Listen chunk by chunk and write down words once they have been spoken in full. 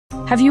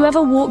Have you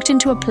ever walked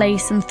into a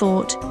place and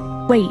thought,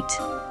 wait,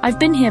 I've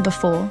been here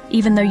before,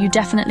 even though you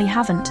definitely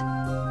haven't?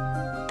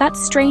 That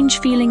strange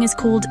feeling is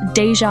called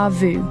déjà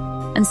vu,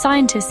 and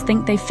scientists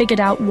think they figured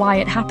out why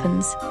it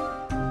happens.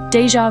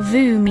 Déjà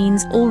vu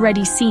means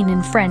already seen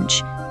in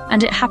French,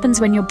 and it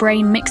happens when your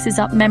brain mixes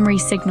up memory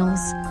signals.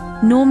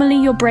 Normally,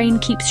 your brain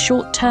keeps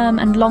short-term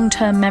and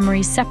long-term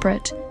memories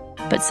separate,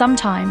 but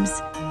sometimes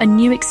a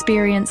new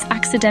experience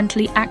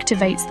accidentally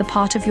activates the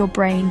part of your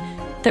brain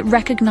that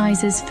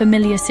recognizes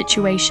familiar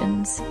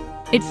situations.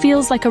 It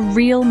feels like a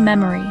real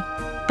memory,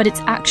 but it's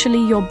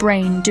actually your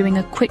brain doing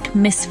a quick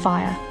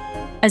misfire,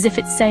 as if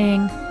it's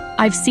saying,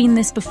 I've seen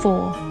this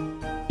before,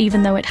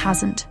 even though it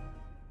hasn't.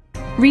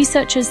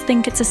 Researchers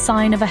think it's a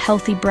sign of a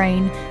healthy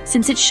brain,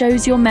 since it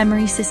shows your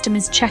memory system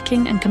is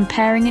checking and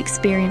comparing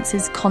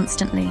experiences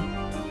constantly.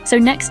 So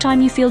next time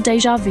you feel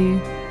déjà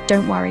vu,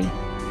 don't worry.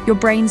 Your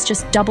brain's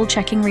just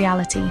double-checking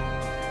reality.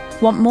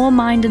 Want more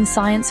mind and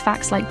science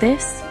facts like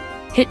this?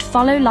 Hit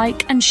follow,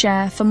 like, and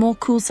share for more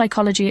cool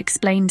psychology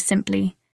explained simply.